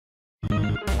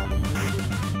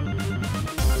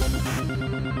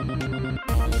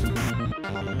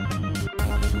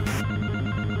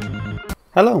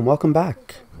Hello and welcome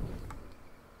back.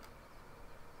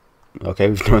 Okay,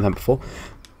 we've done that before.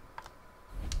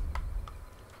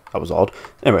 That was odd.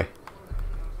 Anyway,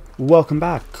 welcome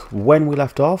back. When we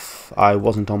left off, I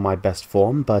wasn't on my best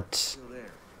form, but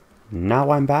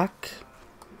now I'm back.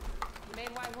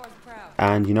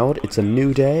 And you know what? It's a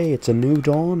new day, it's a new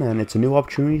dawn, and it's a new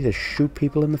opportunity to shoot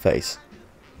people in the face.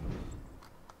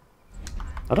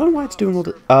 I don't know why it's doing all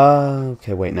the...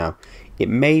 okay, wait, now. It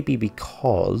may be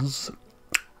because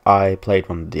I played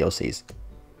one of the DLCs.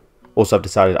 Also, I've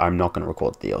decided I'm not going to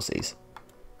record the DLCs.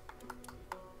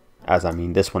 As, I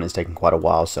mean, this one is taking quite a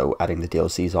while, so adding the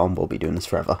DLCs on, we'll be doing this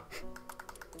forever.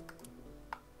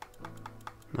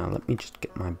 Now, let me just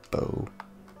get my bow.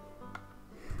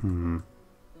 You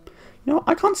know,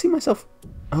 I can't see myself...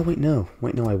 Oh, wait, no.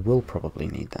 Wait, no, I will probably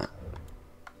need that.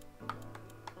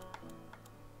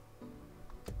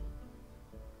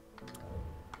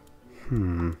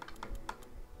 You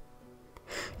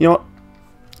know what?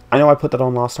 I know I put that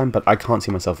on last time, but I can't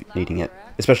see myself needing it.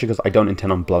 Especially because I don't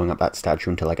intend on blowing up that statue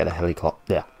until I get a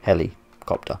helicopter.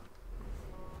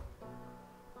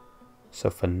 So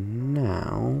for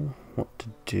now, what to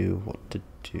do?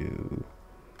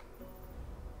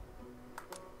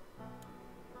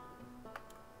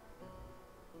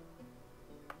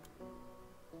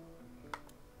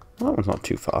 Well, that one's not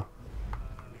too far.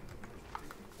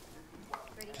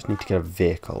 Just need to get a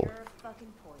vehicle.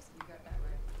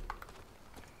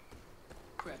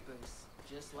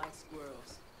 Just like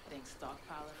squirrels, think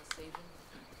stockpiling is saving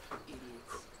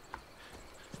idiots.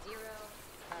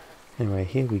 Anyway,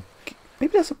 here we go.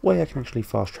 Maybe there's a way I can actually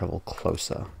fast travel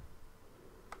closer.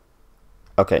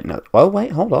 Okay, no. Oh,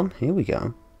 wait, hold on. Here we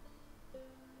go.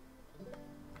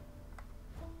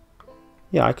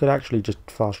 Yeah, I could actually just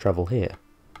fast travel here.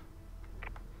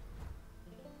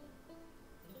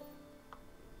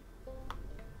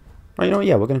 Right, you know what?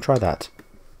 Yeah, we're going to try that.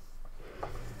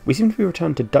 We seem to be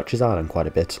returned to Dutch's Island quite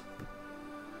a bit.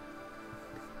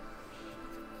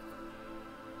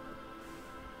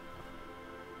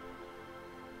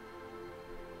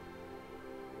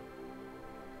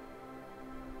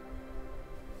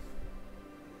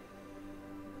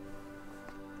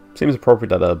 Seems appropriate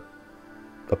that a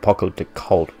apocalyptic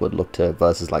cult would look to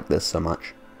verses like this so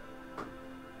much.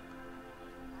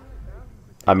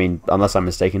 I mean, unless I'm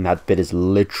mistaken, that bit is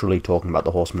literally talking about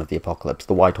the Horsemen of the Apocalypse.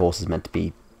 The white horse is meant to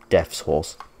be Death's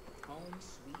horse. Home,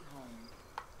 sweet home.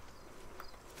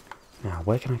 Now,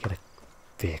 where can I get a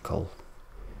vehicle?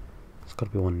 There's got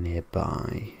to be one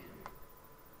nearby.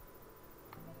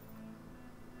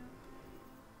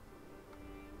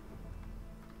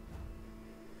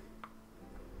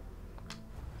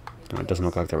 No, it doesn't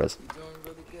look like there is. You're doing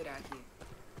really good out here.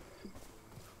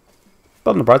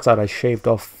 But on the bright side, I shaved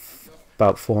off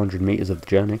about 400 meters of the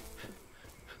journey.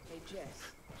 Hey Jess,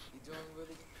 you're doing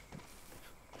really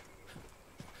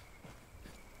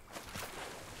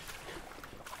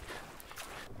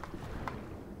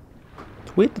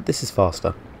It's weird that this is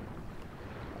faster.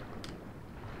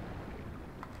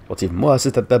 What's even worse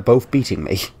is that they're both beating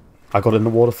me. I got in the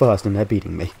water first and they're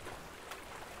beating me.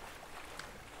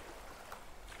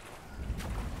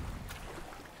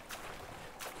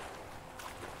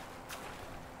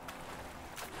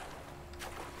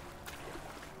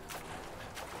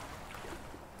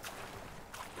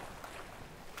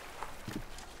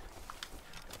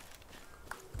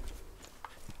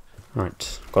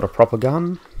 Right, got a proper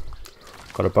gun.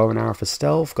 Got a bow and arrow for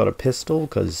stealth, got a pistol,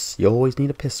 because you always need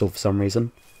a pistol for some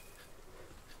reason.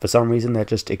 For some reason, they're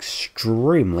just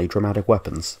extremely dramatic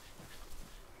weapons.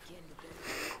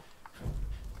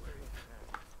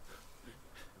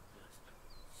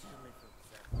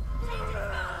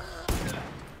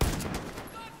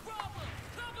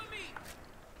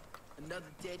 another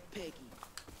dead Peggy.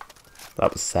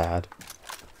 That was sad.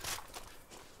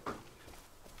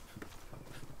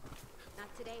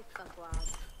 Not today,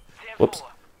 fuckwads. Whoops.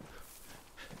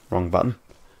 Wrong button.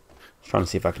 I was trying to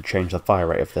see if I could change the fire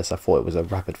rate of this. I thought it was a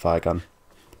rapid fire gun.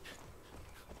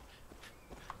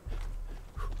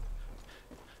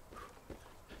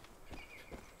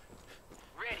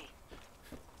 Ready.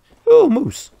 Oh,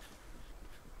 moose.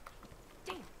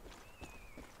 Damn.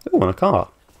 Oh, and a car.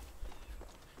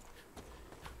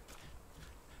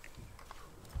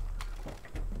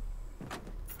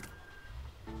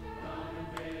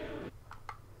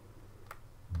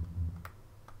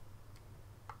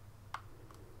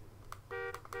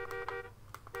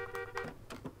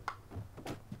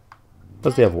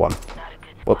 Where's the other one?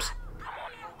 Whoops.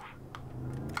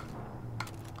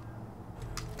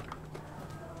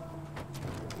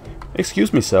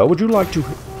 Excuse me, sir. Would you like to...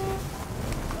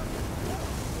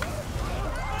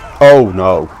 Oh,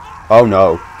 no. Oh,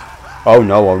 no. Oh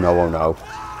no, oh no, oh no.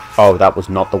 Oh, that was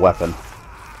not the weapon.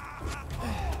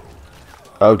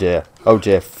 Oh dear. Oh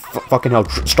dear. Fucking hell.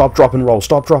 Stop, drop, and roll.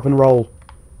 Stop, drop, and roll.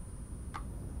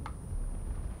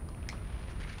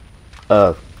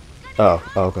 Oh.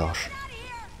 Oh gosh.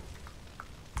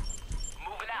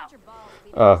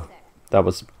 Oh. That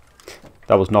was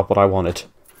not what I wanted.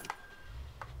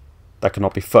 That could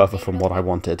not be further from what I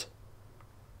wanted.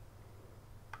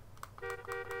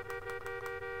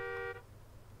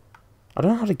 I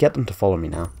don't know how to get them to follow me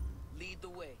now. Lead the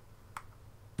way.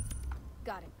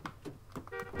 Got it.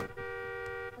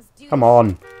 Let's do Come this.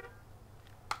 on.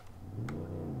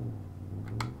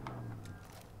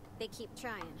 They keep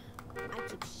trying. I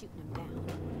keep shooting them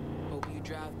down. Hope you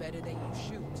drive better than you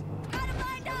shoot.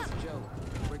 That was a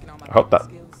joke. Working on my I hope that...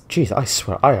 skills. Jeez, I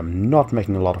swear, I am not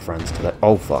making a lot of friends today.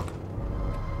 Oh, fuck.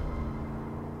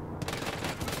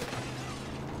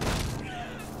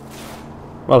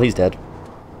 Well, he's dead.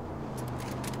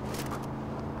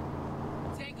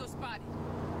 Tango spotted.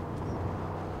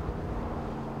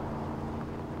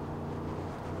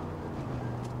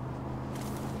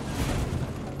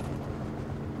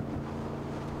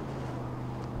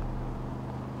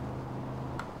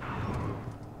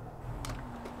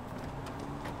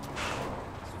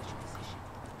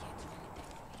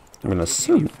 I'm gonna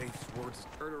assume...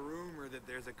 Heard a rumor that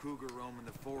there's a cougar roaming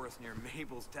the forest near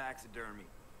Mabel's taxidermy.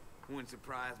 Wouldn't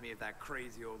surprise me if that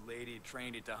crazy old lady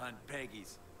trained it to hunt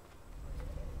Peggies.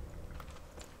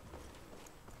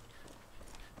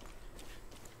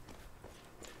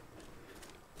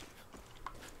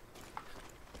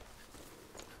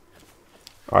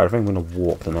 Alright, I think I'm gonna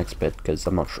walk the next bit, because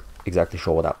I'm not exactly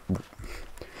sure what that...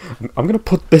 I'm gonna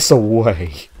put this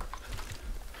away.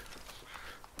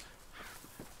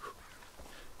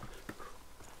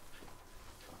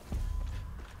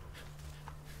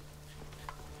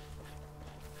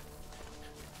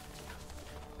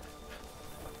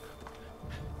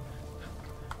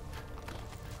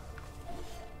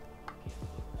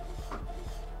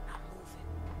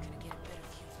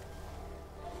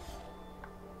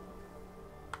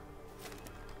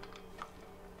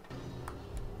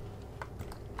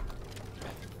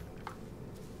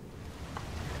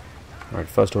 Alright,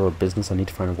 first order of business, I need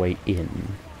to find a way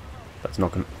in. That's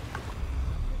not gonna...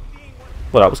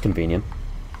 Well, that was convenient.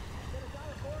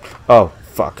 Oh,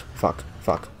 fuck, fuck,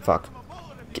 fuck, fuck.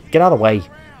 Get out of the way.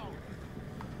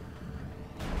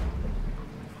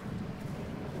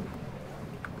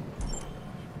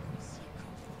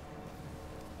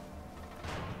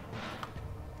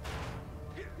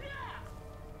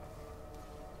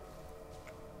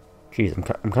 Jeez,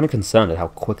 I'm kind of concerned at how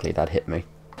quickly that hit me.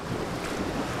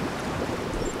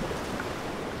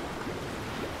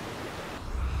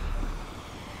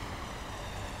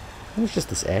 It was just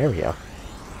this area.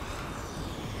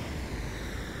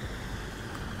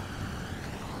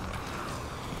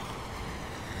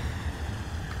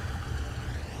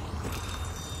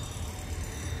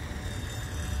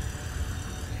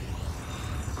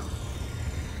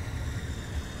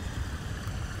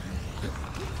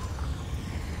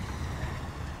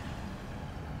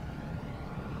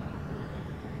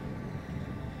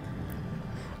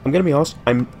 I'm gonna be honest,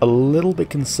 I'm a little bit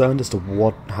concerned as to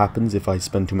what happens if I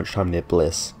spend too much time near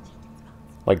Bliss.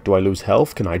 Like, do I lose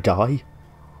health? Can I die?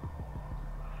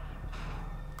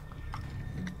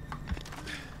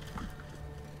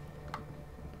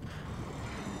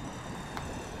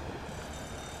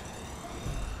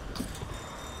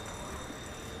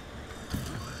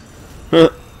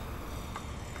 That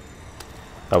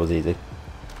was easy.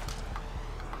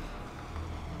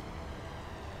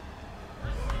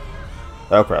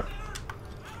 Oh crap.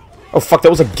 Oh fuck,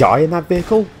 there was a guy in that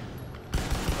vehicle?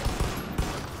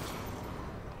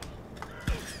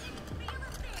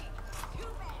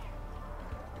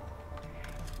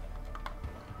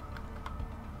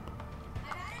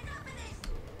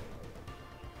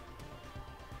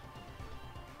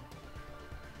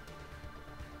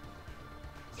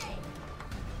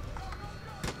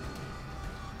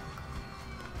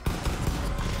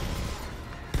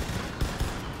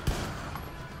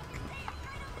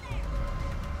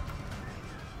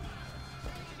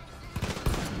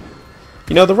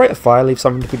 You know, the rate of fire leaves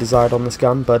something to be desired on this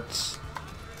gun, but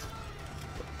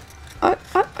I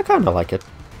kind of like it.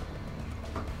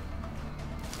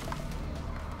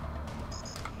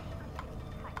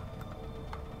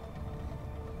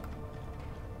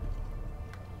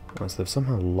 Oh, so they've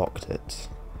somehow locked it.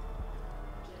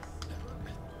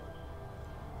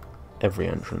 Every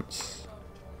entrance.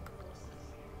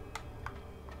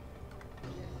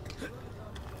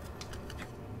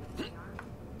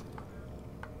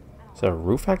 Is there a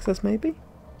roof access, maybe?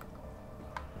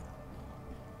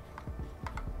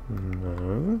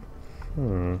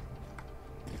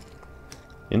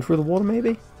 in through the water,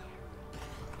 maybe?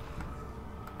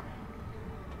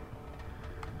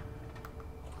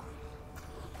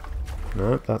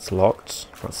 Nope, that's locked.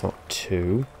 That's not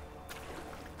 2.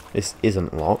 This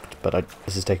isn't locked, but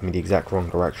this is taking me the exact wrong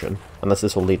direction. Unless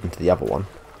this will lead into the other one.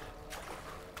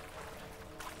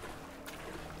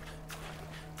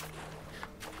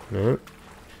 Nope.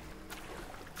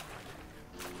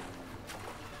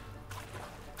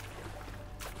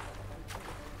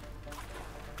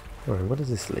 Alright, where does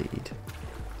this lead?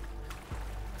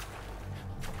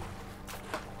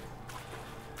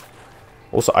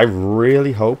 Also, I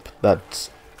really hope that,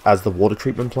 as the water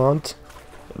treatment plant,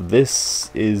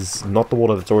 this is not the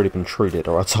water that's already been treated,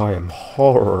 or else I am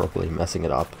horribly messing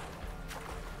it up.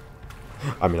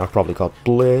 I mean, I've probably got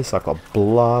bliss, I've got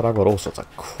blood, I've got all sorts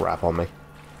of crap on me.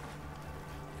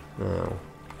 Now,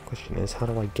 question is, how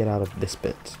do I get out of this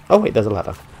bit? Oh wait, there's a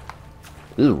ladder.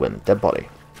 Ooh, and a dead body.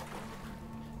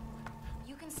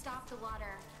 You can stop the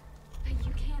water, but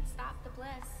you can't stop the bliss.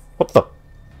 What the?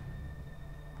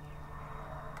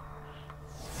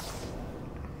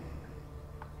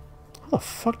 How the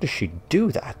fuck does she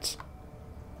do that?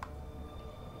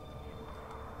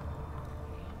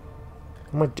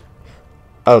 What am I do?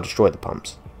 Oh, destroy the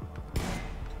pumps.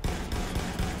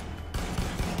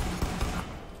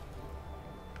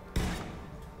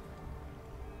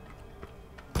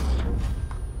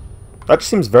 That just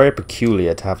seems very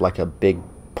peculiar to have like a big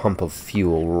pump of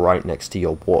fuel right next to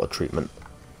your water treatment.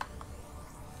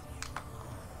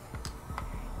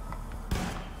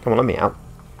 Come on, let me out.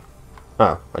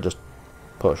 Oh, I just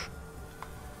push.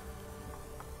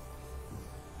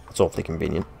 That's awfully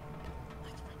convenient.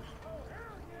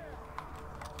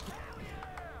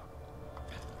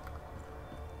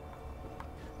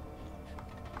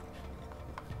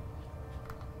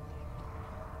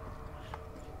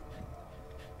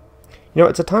 You know,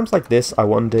 it's at times like this I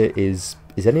wonder, is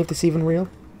any of this even real?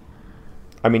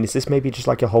 I mean, is this maybe just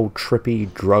like a whole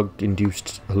trippy,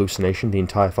 drug-induced hallucination, the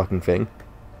entire fucking thing?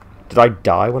 Did I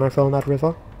die when I fell in that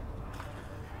river?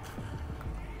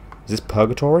 Is this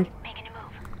purgatory? Making a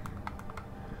move.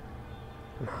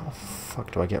 And how the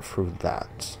fuck do I get through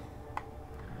that?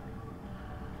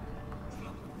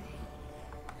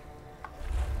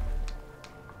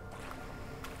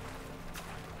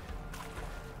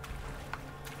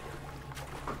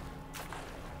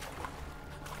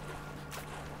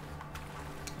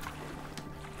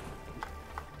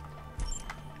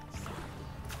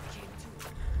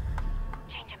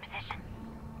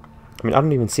 I mean, I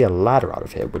don't even see a ladder out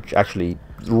of here, which actually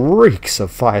reeks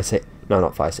of health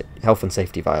and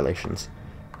safety violations.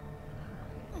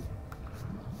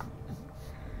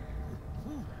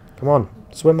 Come on,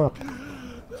 swim up.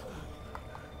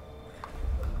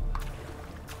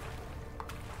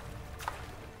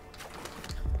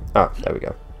 Ah, there we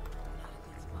go.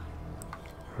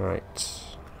 Right.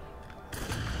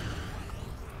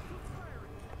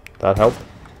 That help?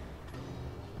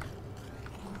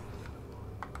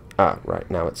 Ah, right,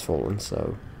 now it's fallen,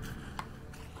 so...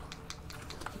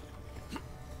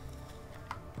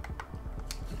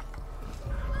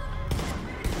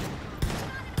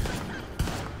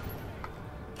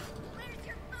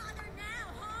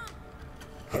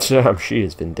 Damn, she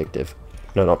is vindictive.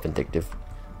 No, not vindictive.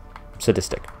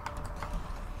 Sadistic.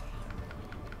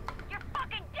 You're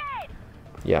fucking dead!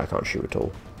 Yeah, I can't shoot at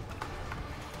all.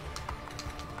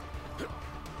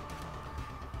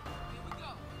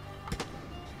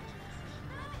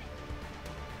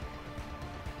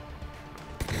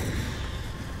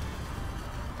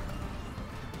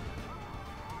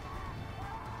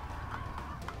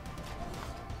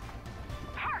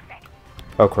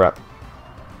 Oh crap.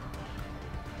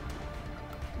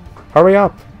 Hurry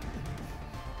up!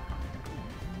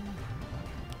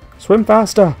 Swim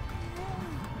faster!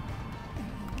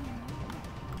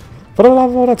 For the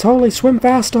love of all that's holy, swim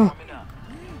faster!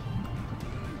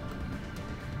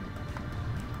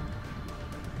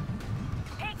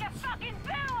 Take a fucking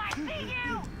bill, I see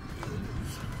you!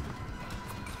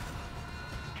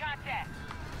 Contact!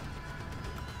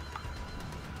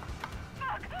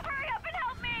 Fuck, hurry up and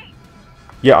help me!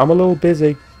 Yeah, I'm a little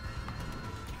busy.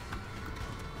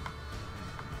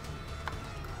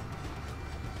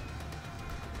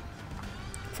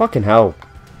 Fucking hell.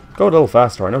 Go a little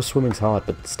faster. I know swimming's hard,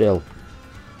 but still.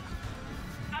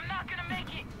 I'm not gonna make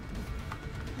it!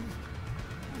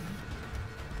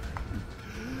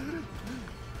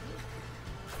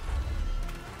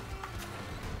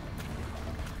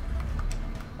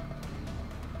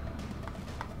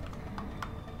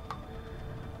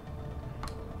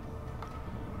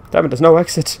 Damn it, there's no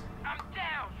exit. I'm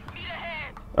down! Need a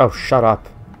hand! Oh, shut up.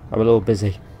 I'm a little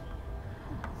busy.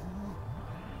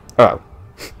 Oh.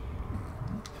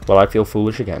 well, I feel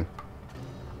foolish again.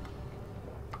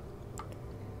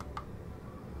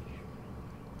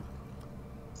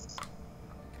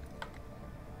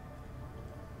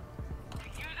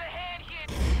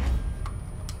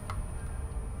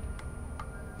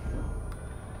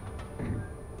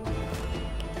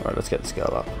 Alright, let's get this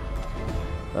girl up.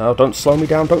 Oh, don't slow me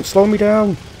down, don't slow me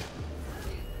down!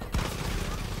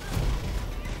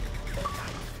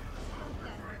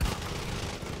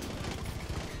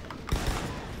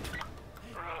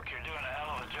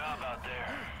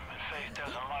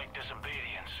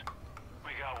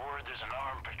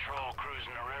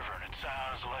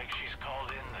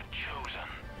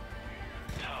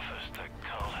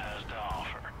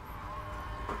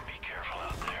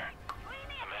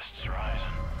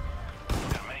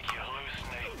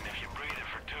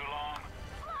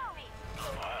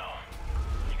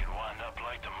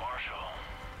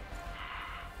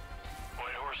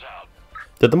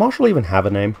 Did the Marshal even have a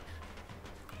name?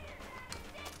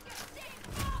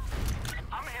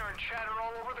 I'm hearing chatter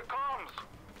all over the comms.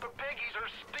 The Peggies are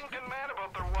stinking mad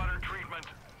about their water treatment.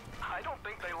 I don't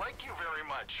think they like you very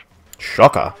much.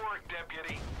 Shocker. Good work,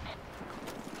 Deputy.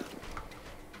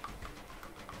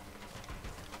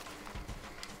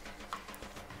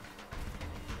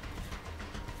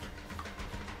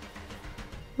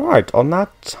 Right, on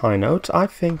that high note, I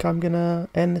think I'm gonna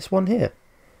end this one here.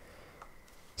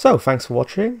 So, thanks for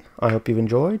watching. I hope you've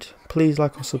enjoyed. Please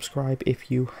like or subscribe if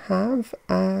you have,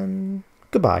 and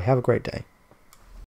goodbye. Have a great day.